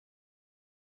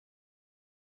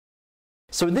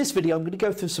So in this video I'm going to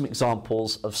go through some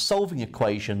examples of solving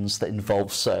equations that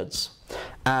involve surds,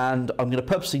 and I'm going to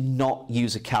purposely not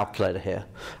use a calculator here,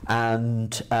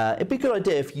 and it'd be a good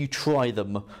idea if you try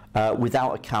them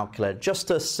without a calculator, just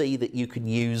to see that you can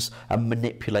use and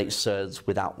manipulate surds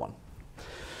without one.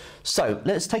 So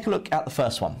let's take a look at the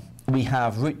first one. We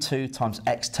have root 2 times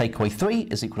x take away 3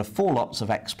 is equal to 4 lots of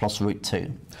x plus root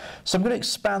 2. So I'm going to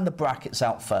expand the brackets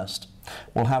out first.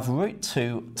 We'll have root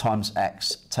 2 times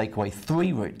x take away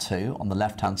 3 root 2 on the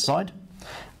left hand side,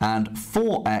 and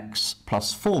 4x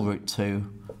plus 4 root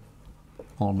 2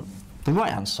 on the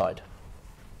right hand side.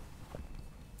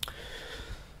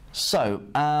 So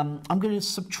I'm going to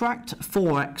subtract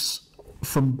 4x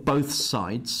from both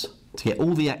sides to get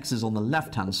all the x's on the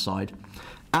left hand side,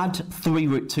 add 3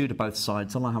 root 2 to both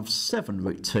sides, and I'll have 7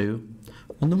 root 2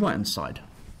 on the right hand side.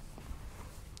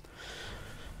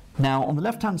 Now on the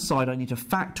left hand side I need to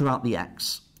factor out the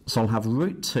x, so I'll have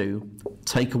root 2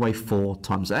 take away 4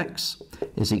 times x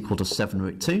is equal to 7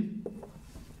 root 2,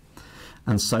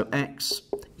 and so x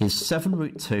is 7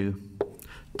 root 2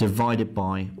 divided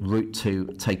by root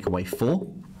 2 take away 4,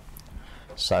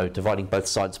 so dividing both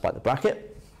sides by the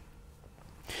bracket.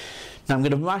 Now I'm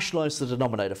going to rationalise the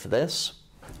denominator for this,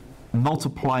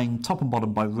 multiplying top and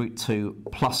bottom by root 2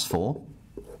 plus 4.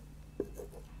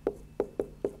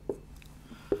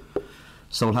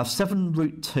 So we'll have 7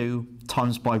 root 2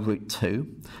 times by root 2,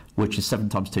 which is 7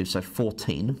 times 2, so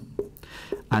 14.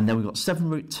 And then we've got 7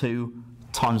 root 2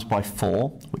 times by 4,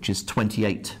 which is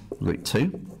 28 root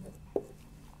 2.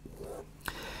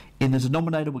 In the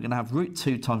denominator, we're going to have root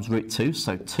 2 times root 2,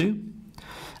 so 2.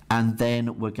 And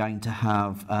then we're going to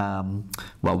have,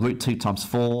 well, root 2 times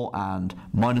 4 and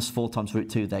minus 4 times root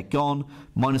 2, they're gone.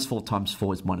 Minus 4 times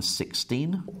 4 is minus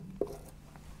 16.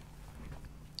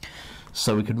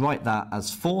 So we could write that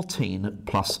as 14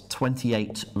 plus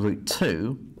 28 root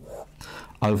 2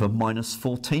 over minus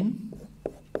 14.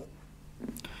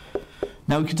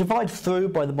 Now we could divide through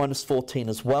by the minus 14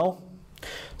 as well.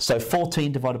 So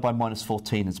 14 divided by minus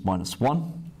 14 is minus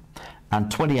 1. And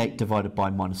 28 divided by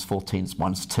minus 14 is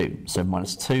minus 2. So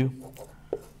minus 2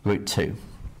 root 2.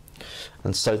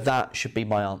 And so that should be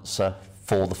my answer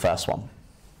for the first one.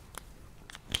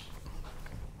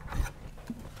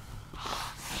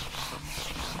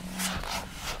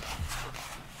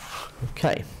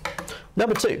 Okay,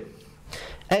 number 2.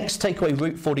 X take away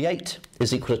root 48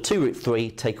 is equal to 2 root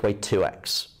 3 take away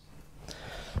 2x.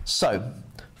 So,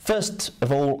 first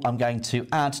of all, I'm going to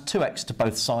add 2x to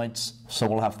both sides, so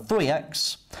we'll have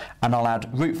 3x, and I'll add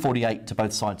root 48 to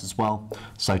both sides as well,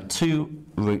 so 2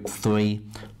 root 3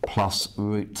 plus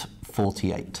root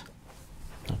 48.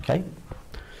 Okay.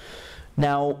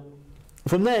 Now,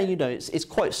 from there, you know, it's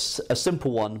quite a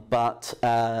simple one, but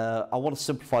I want to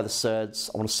simplify the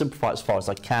surds. I want to simplify it as far as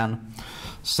I can.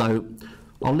 So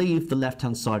I'll leave the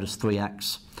left-hand side as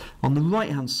 3x. On the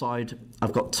right-hand side,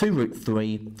 I've got 2 root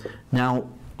 3. Now,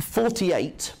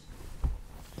 48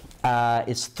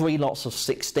 is 3 lots of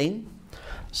 16,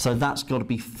 so that's got to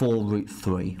be 4 root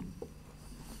 3.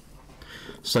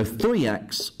 So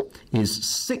 3x is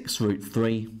 6 root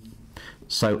 3,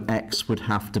 so x would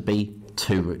have to be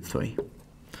 2 root 3.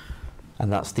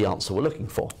 And that's the answer we're looking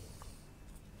for.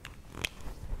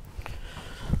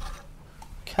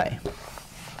 Okay.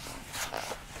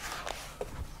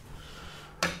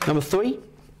 Number 3,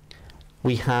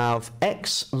 we have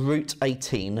x root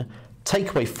 18 take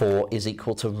away 4 is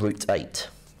equal to root 8.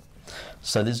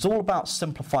 So this is all about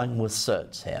simplifying with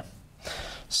surds here.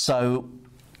 So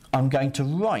I'm going to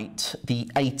write the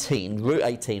 18, root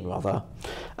 18 rather,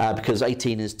 because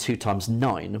 18 is 2 times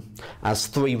 9, as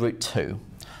 3 root 2.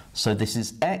 So this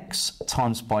is x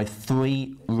times by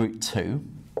 3 root 2.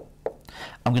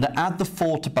 I'm going to add the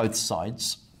 4 to both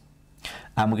sides,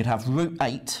 and we're going to have root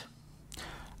 8,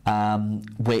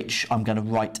 which I'm going to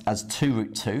write as 2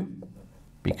 root 2,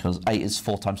 because 8 is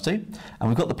 4 times 2, and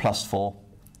we've got the plus 4.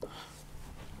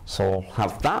 So I'll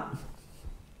have that.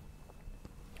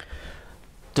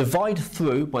 Divide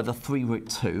through by the 3 root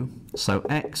 2, so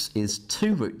x is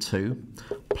 2 root 2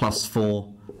 plus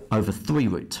 4 over 3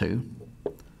 root 2.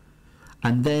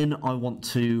 And then I want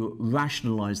to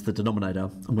rationalise the denominator.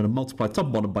 I'm going to multiply top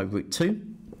and bottom by root 2.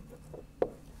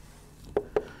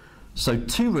 So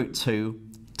 2 root 2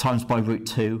 times by root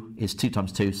 2 is 2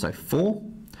 times 2, so 4.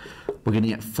 We're going to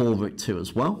get 4 root 2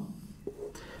 as well.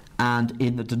 And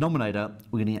in the denominator,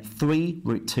 we're going to get 3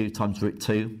 root 2 times root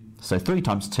 2. So 3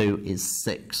 times 2 is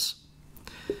 6.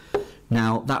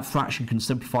 Now that fraction can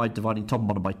simplify dividing top and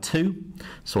bottom by 2.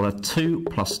 So we'll have 2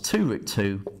 plus 2 root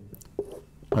 2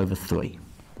 over 3.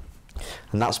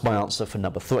 And that's my answer for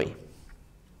number 3.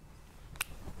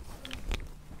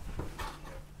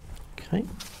 Okay.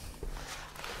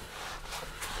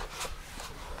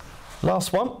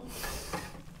 Last one.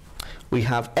 We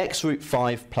have x root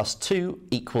 5 plus 2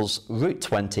 equals root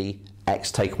 20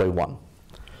 x take away 1.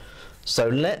 So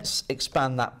let's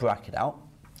expand that bracket out.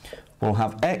 We'll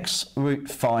have x root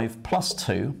 5 plus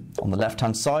 2 on the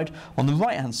left-hand side. On the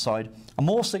right-hand side, I'm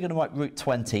also going to write root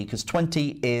 20 because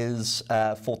 20 is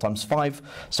 4 times 5,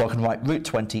 so I can write root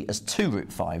 20 as 2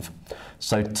 root 5.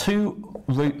 So 2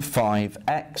 root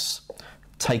 5x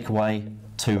take away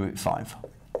 2 root 5.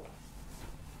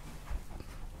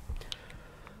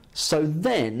 So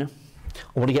then,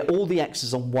 I want to get all the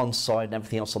x's on one side and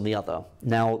everything else on the other.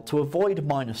 Now, to avoid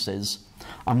minuses,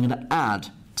 I'm going to add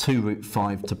 2 root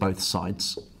 5 to both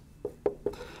sides.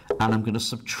 And I'm going to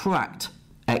subtract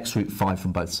x root 5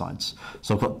 from both sides.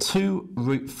 So I've got 2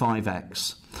 root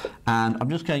 5x. And I'm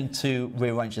just going to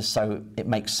rearrange this so it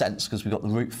makes sense, because we've got the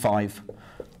root 5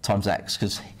 times x.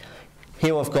 Because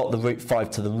here I've got the root 5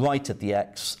 to the right of the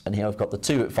x, and here I've got the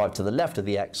 2 root 5 to the left of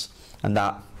the x, and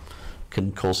that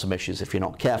can cause some issues if you're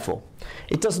not careful.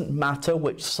 It doesn't matter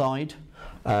which side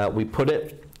we put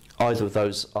it. Either of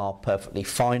those are perfectly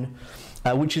fine,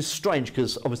 which is strange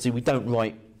because obviously we don't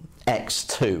write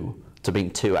x2 to being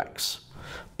 2x.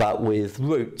 But with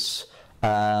roots,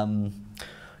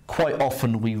 quite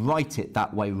often we write it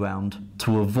that way round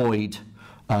to avoid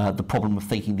the problem of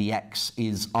thinking the x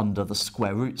is under the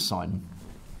square root sign.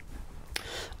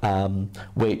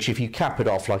 Which if you cap it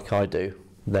off like I do,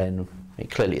 then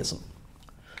it clearly isn't.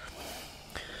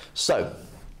 So,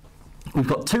 we've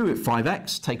got 2 root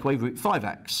 5x, take away root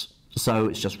 5x. So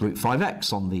it's just root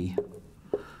 5x on the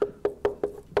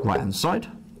right-hand side.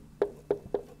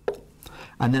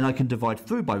 And then I can divide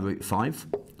through by root 5.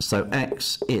 So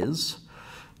x is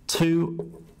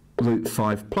 2 root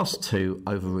 5 plus 2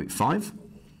 over root 5.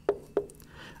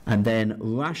 And then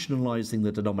rationalising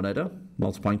the denominator,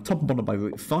 multiplying top and bottom by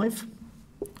root 5.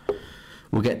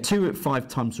 We'll get 2 root 5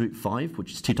 times root 5,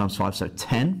 which is 2 times 5, so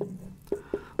 10.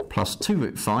 Plus 2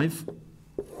 root 5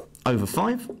 over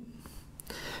 5.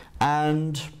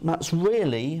 And that's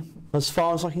really as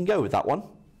far as I can go with that one.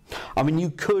 I mean,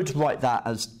 you could write that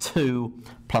as 2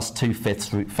 plus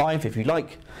 2/5 root 5 if you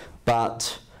like,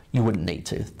 but you wouldn't need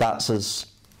to. That's as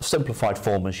simplified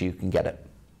form as you can get it.